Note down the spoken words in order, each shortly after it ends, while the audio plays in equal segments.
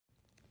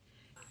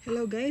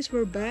Hello guys,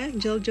 we're back.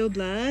 Jojo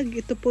Vlog.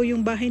 Ito po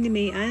yung bahay ni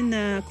Mayan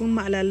na kung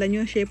maalala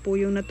nyo, siya po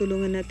yung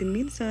natulungan natin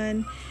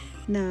minsan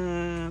na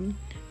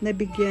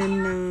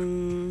nabigyan ng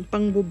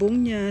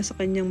pangbubong niya sa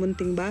kanyang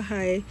munting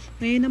bahay.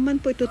 Ngayon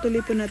naman po itutuloy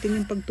po natin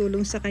yung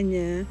pagtulong sa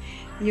kanya.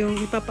 Yung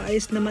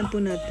ipapaayos naman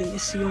po natin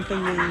is yung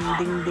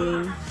kanyang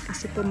dingding.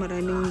 Kasi po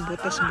maraming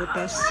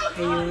butas-butas.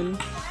 Ayun.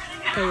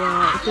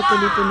 Kaya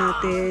itutuloy po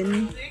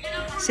natin.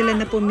 Sila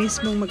na po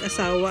mismong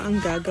mag-asawa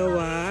ang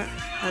gagawa.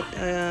 At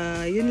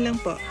yun lang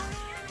po.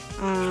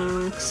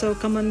 So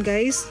come on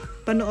guys,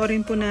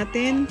 panoorin po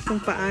natin kung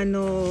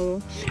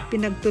paano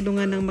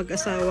pinagtulungan ng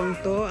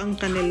mag-asawang to ang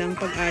kanilang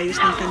pag-ayos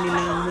ng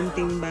kanilang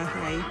munting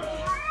bahay.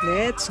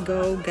 Let's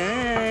go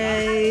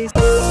guys!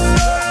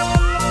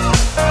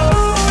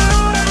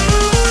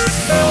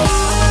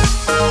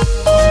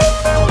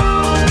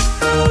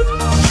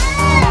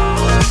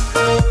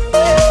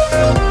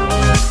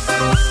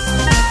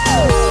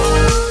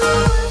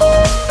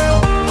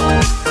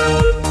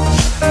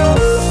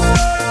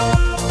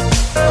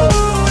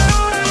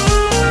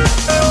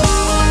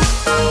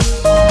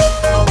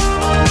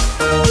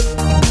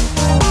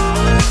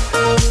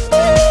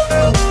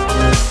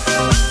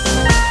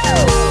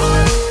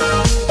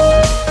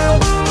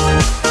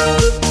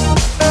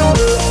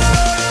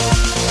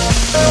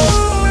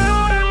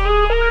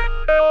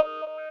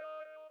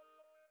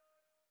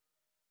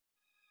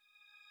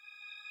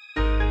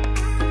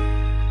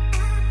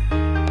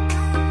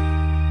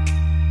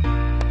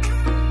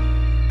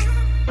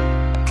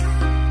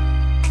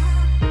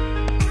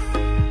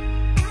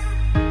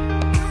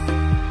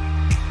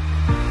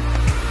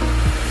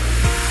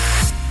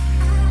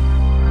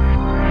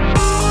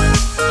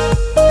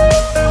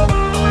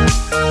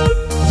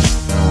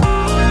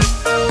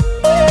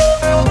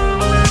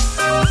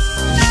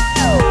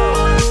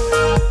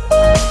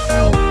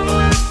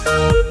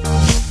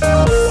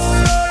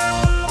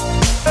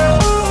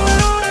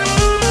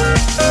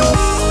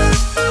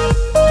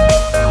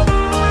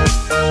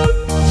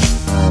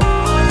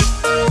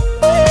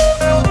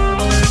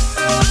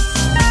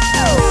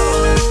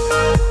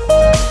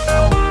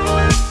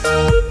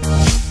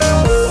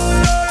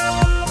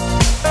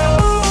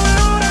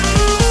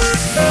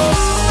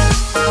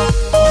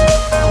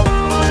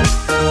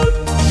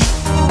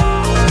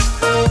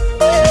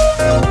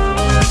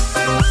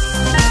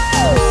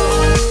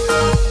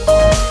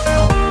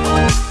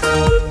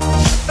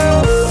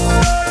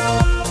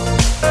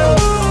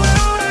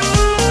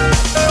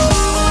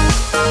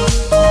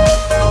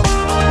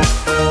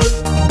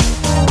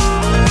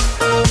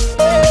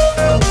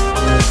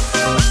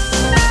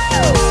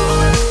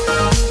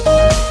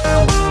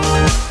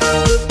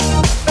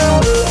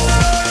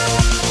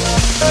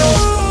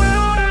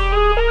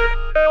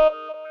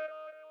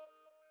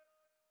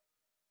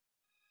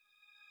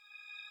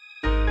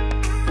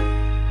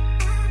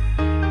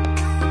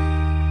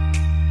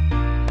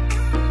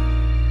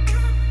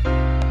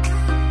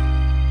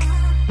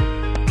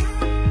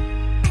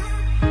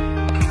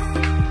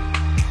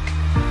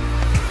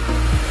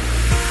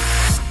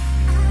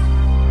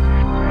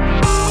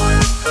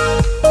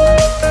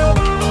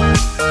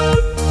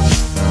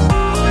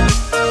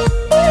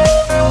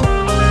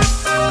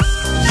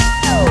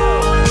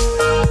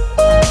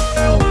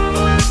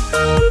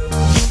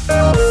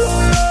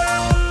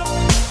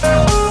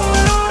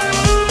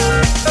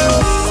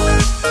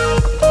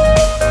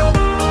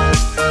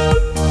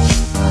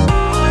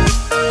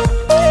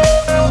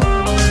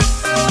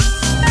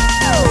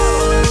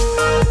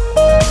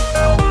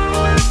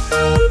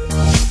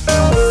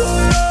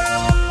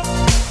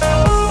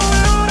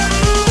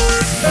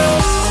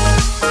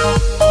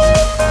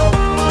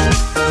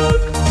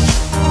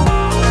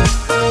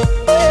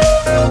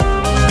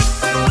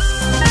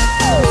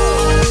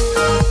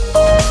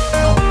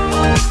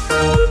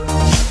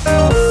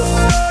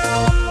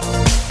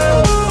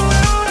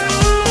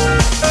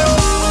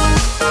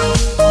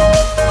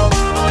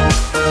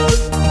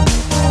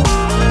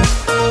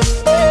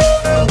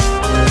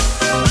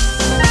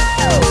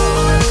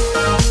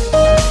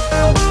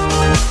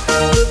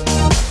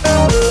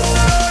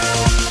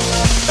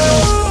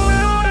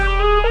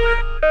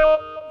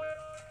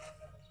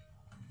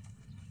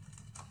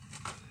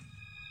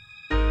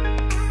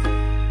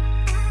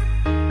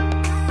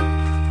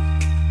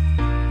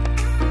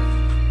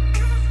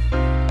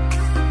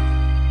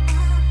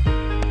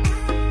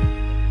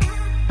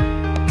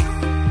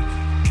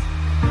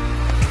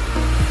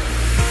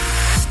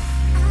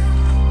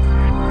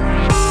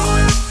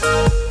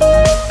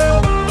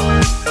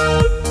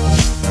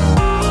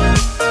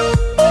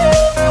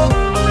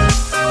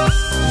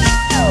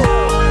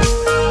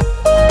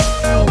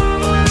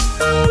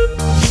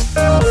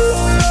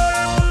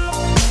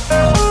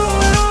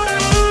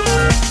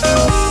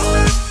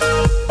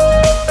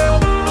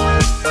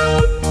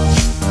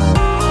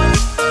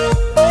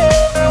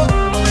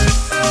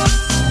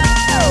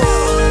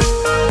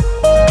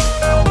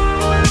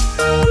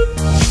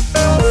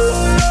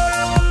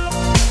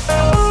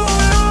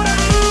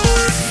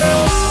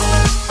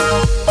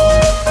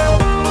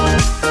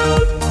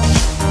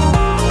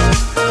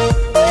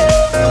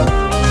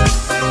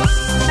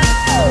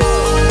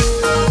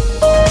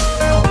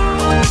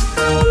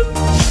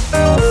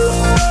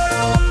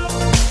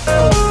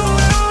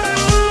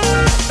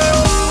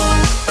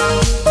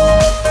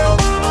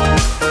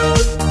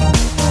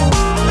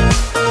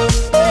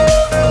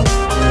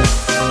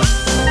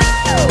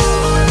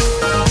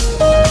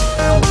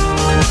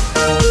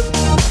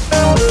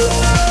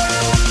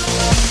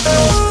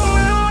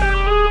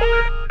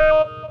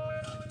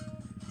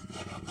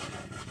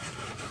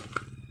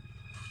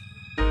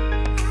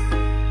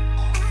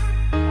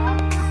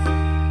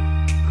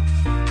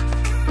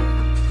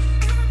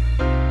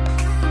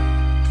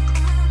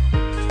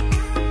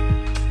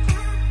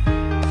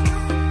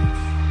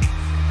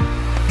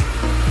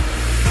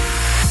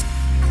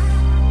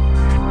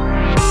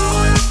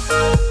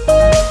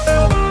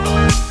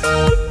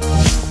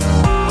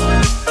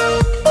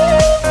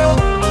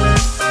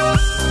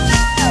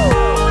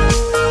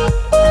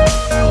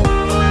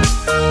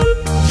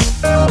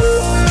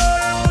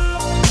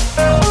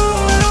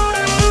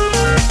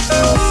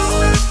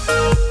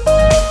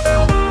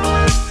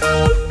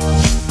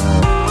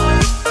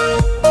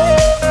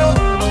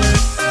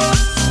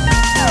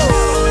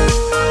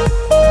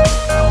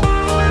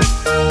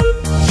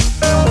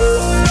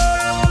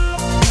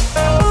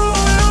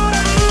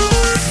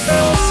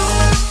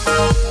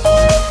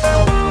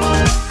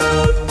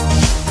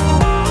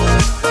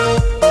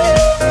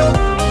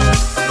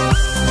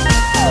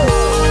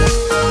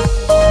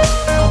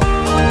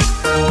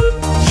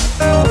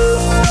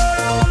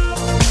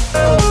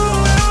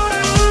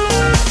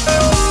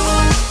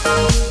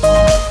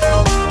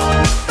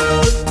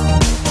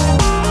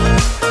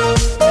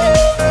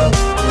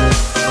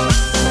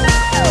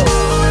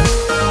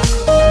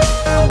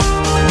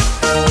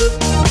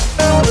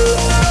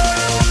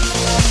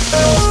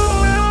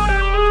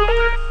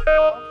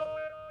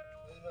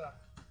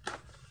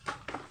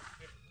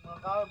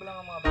 lang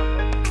ang mga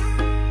baboy.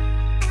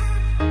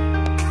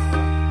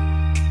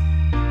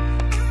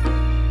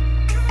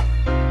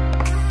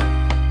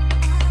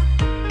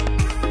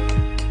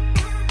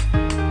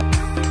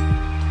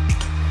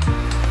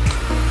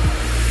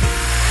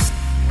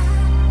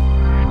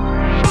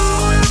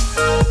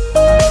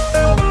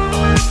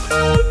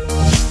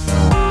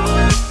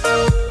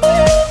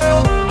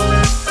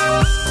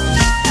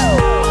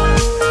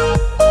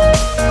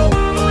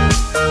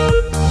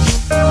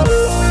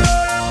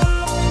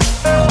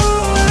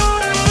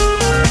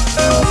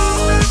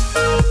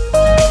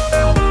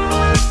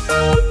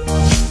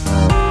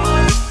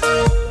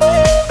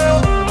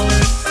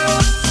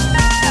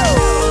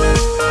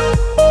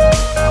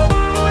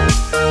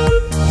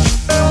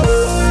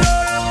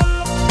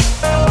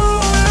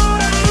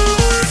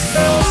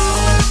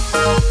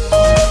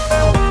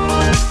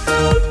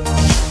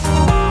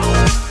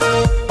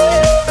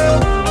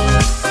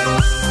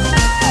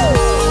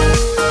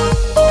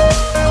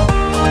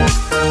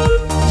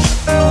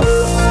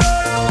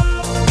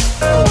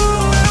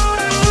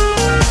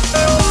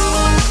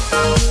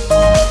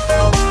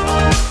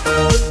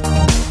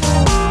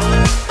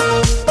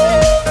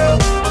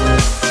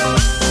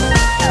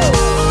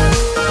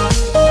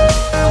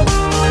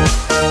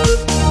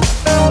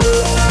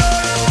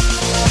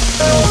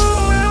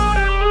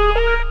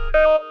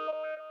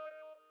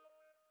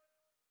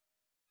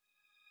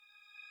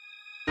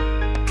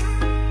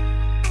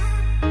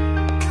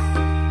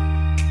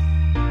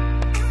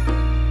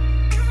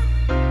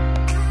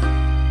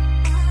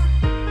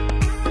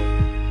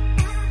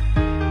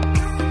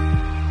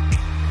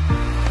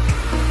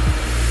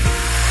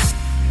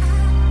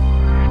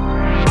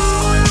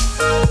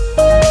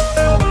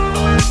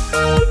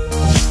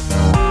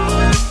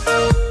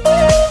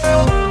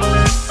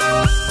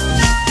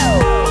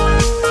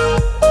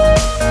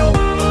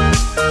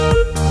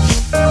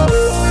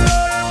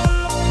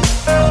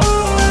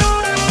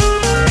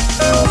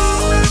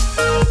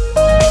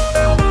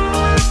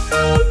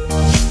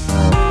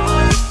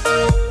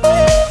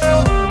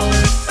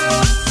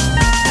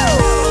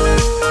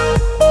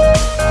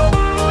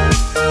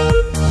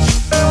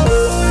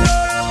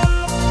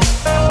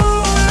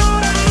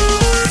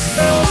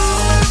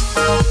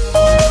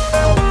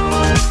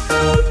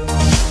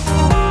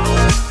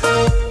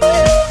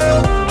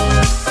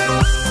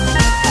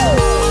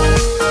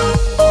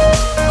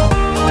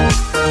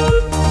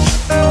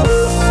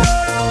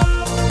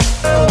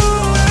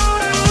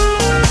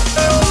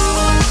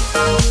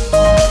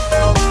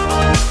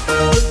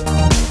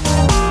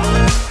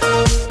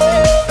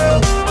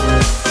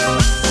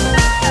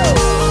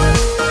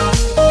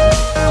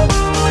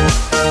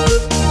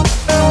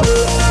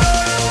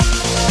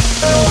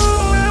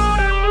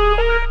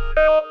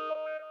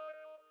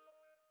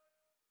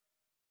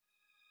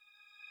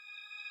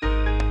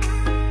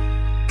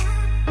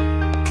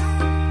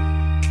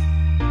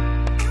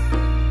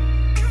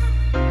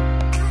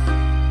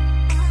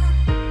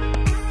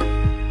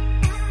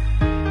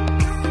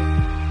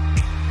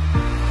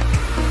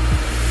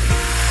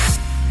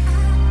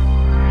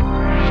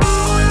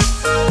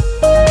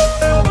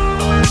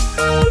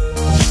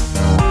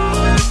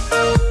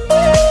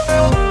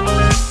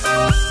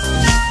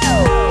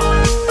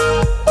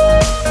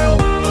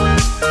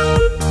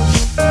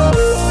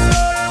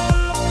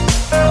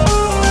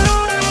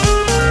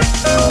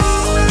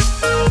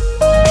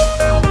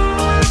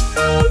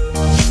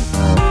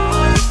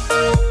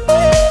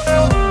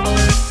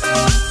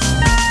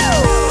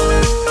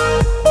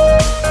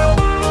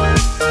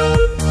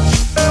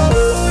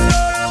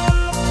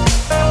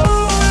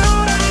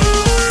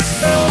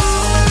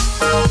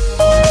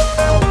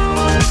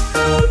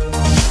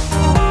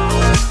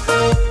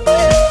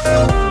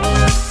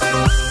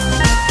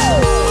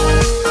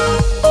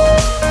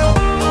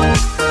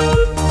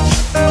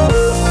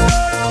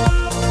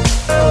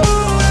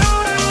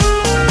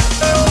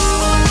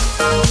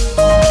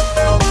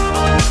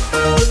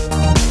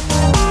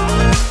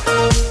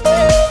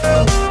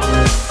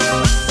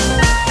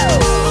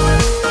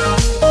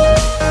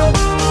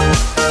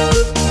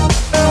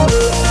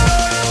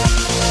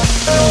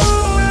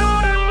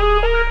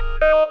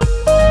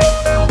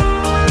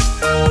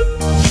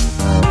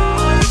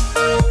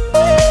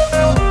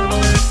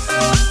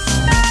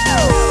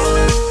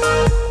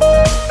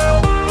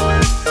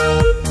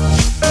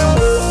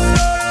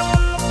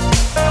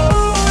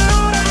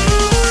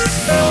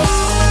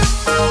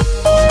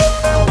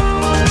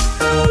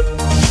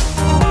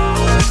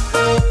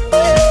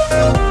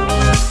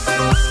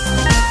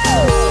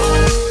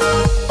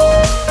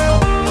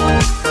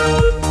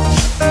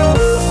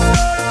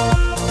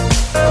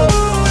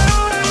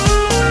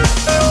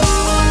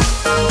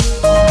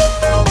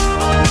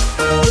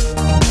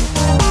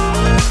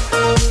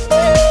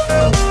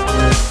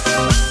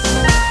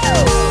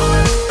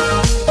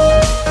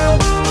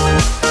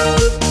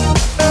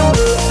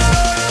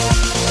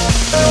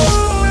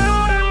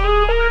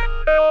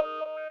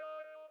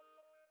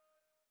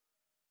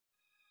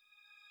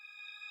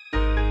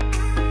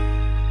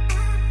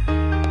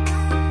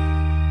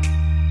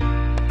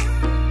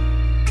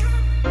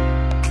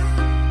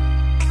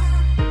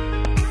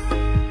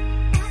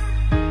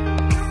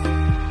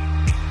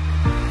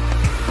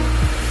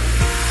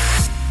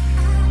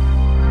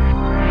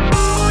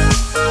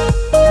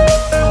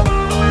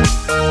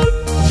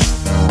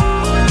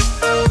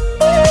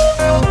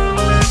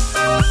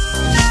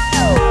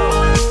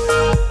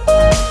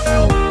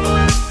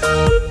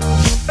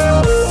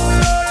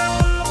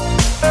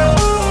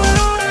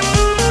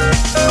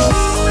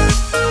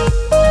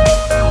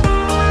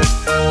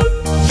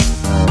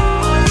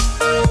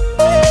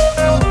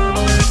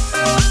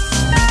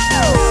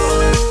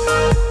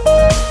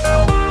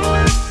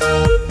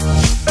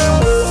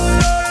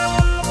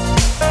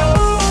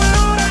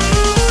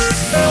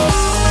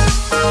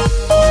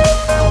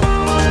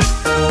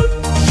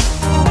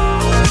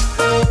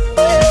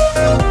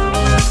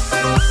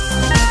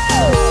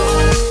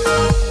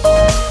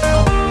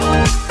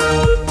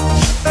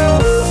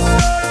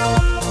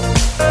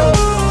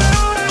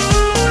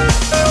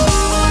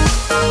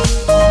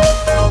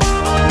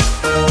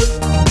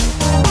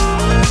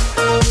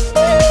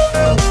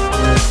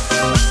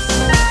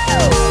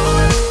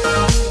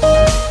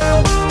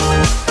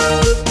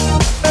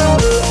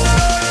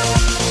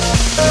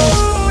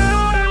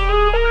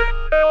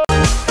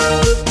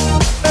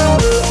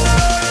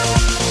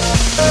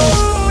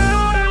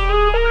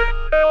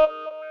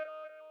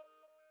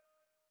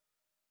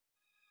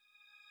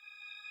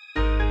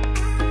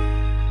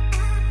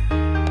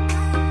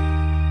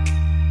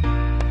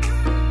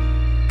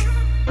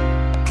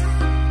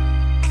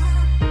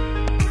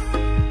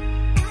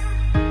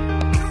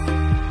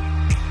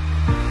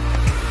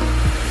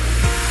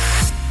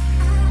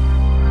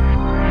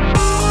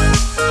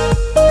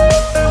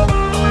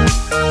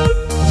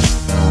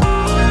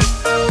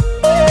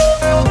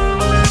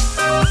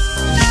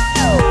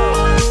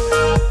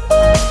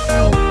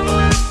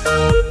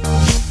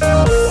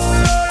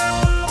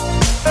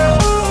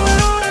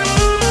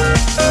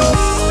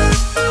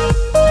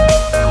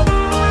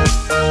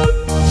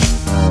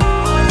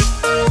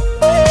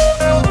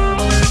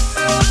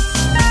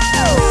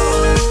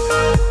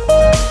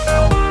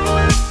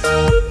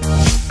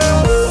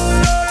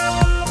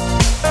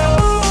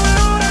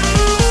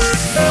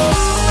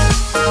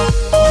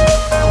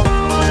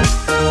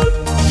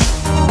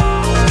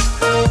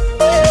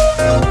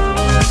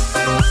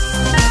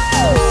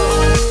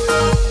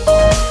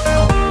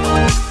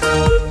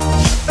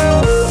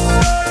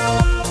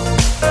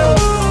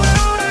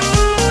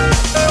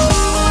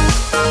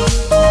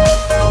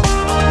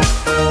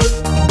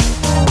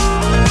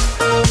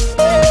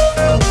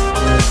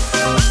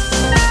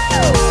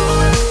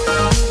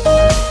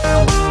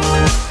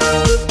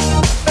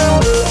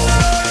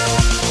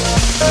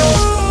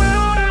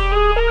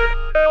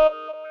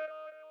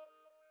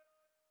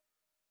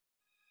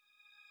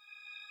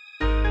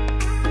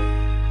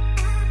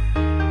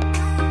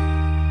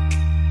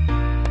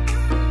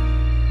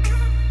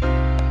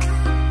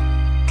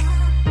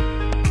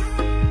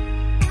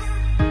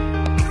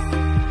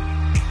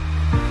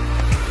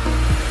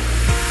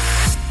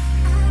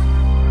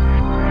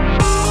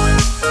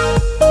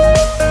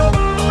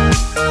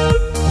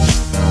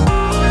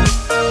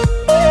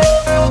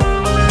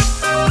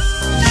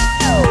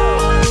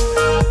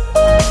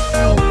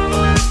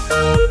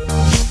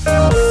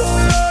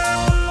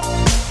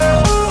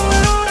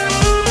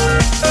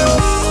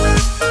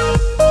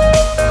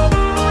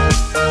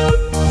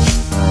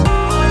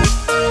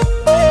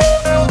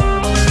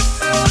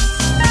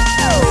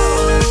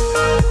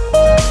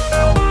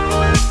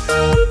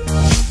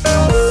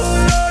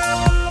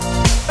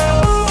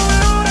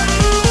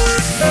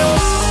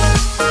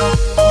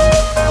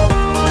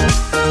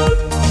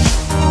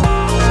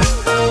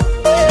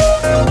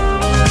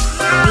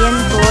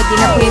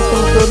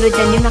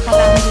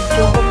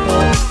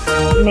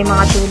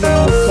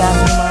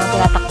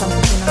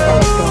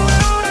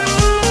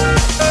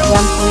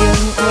 Yan po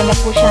yung, ano na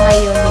po siya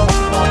ngayon, hindi na po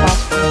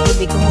pumapasok ng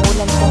tubig.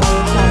 Umuulan po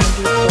ngayon sa amin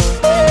dito.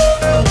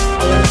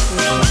 Ayan po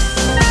siya.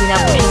 Hindi na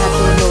po siya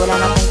natulo. Wala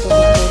na pong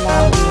tubig sa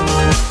ilalim.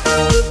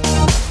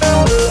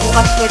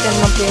 Bukas po ito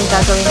naman po yung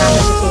gagawin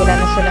namin kasi wala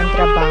na silang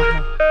trabaho.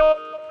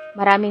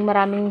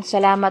 Maraming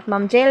salamat,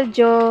 Ma'am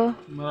Jeljo.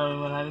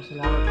 Maraming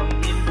salamat, Ma'am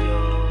Jeljo.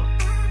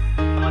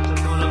 Salamat sa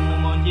tulong mo,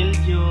 Ma'am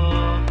Jeljo.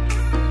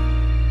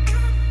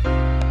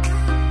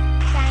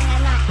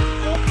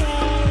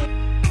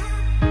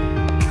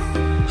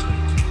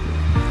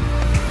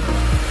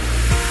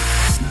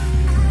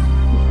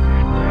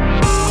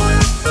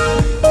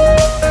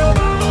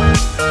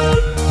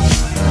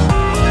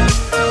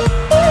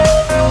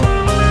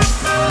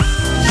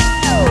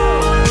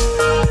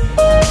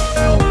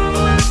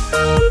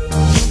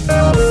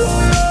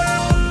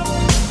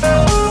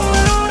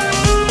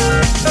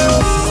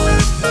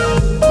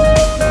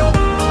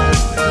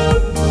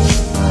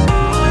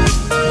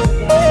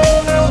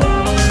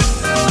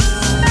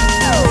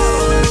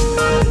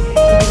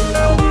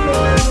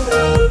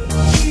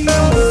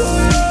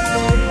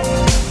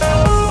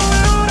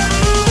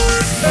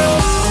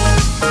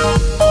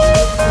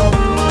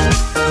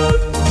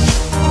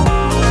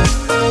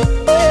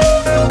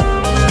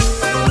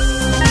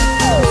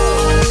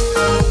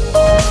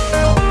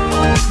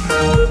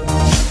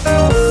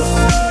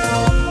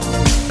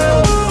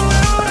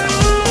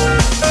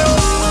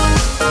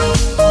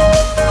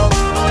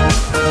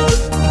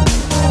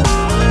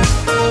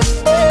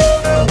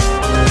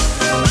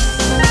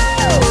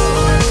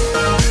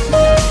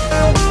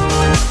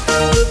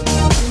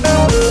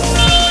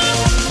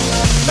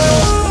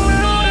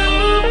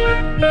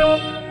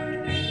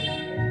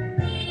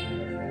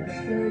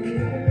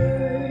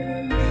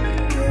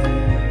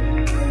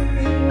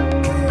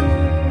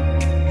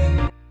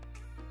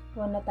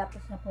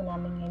 Natapos na po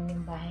namin ngayon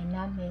yung bahay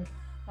namin.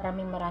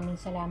 Maraming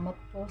salamat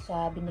po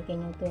sa binigay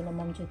niyong tulong,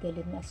 Ma'am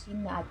Judelin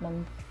Asina at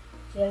Ma'am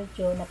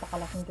Jeljo.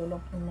 Napakalaking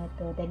tulong po na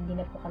ito dahil hindi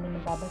na po kami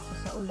nababasa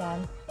sa ulan,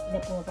 hindi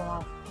na po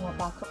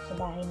pumapasok sa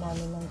bahay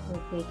namin ng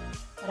tubig.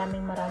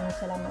 Maraming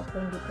salamat po.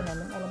 Hindi po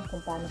namin alam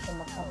kung paano po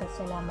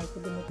magpapasalamat sa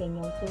binigay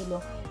niyong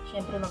tulong.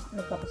 Siyempre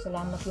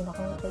nagpapasalamat din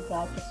ako kay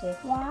God kasi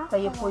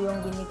kayo po yung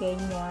binigay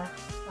niya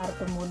para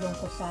tumulong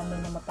po sa amin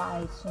na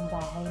mapaayos yung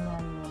bahay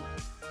namin.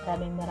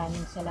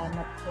 Maraming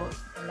salamat po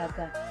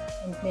talaga.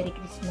 And Merry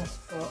Christmas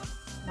po.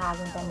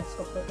 Maagang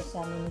Pamasko po ito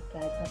sa amin ni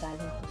God.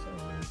 Magaling po sa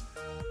inyo.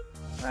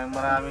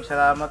 Maraming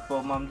salamat po,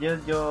 Ma'am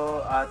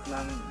Jeljo at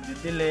Ma'am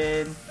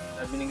Judelin.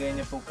 Binigay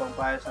niyo po pang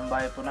paayos ng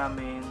bahay po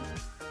namin.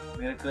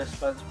 Merry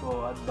Christmas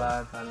po,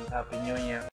 advance and Happy New Year.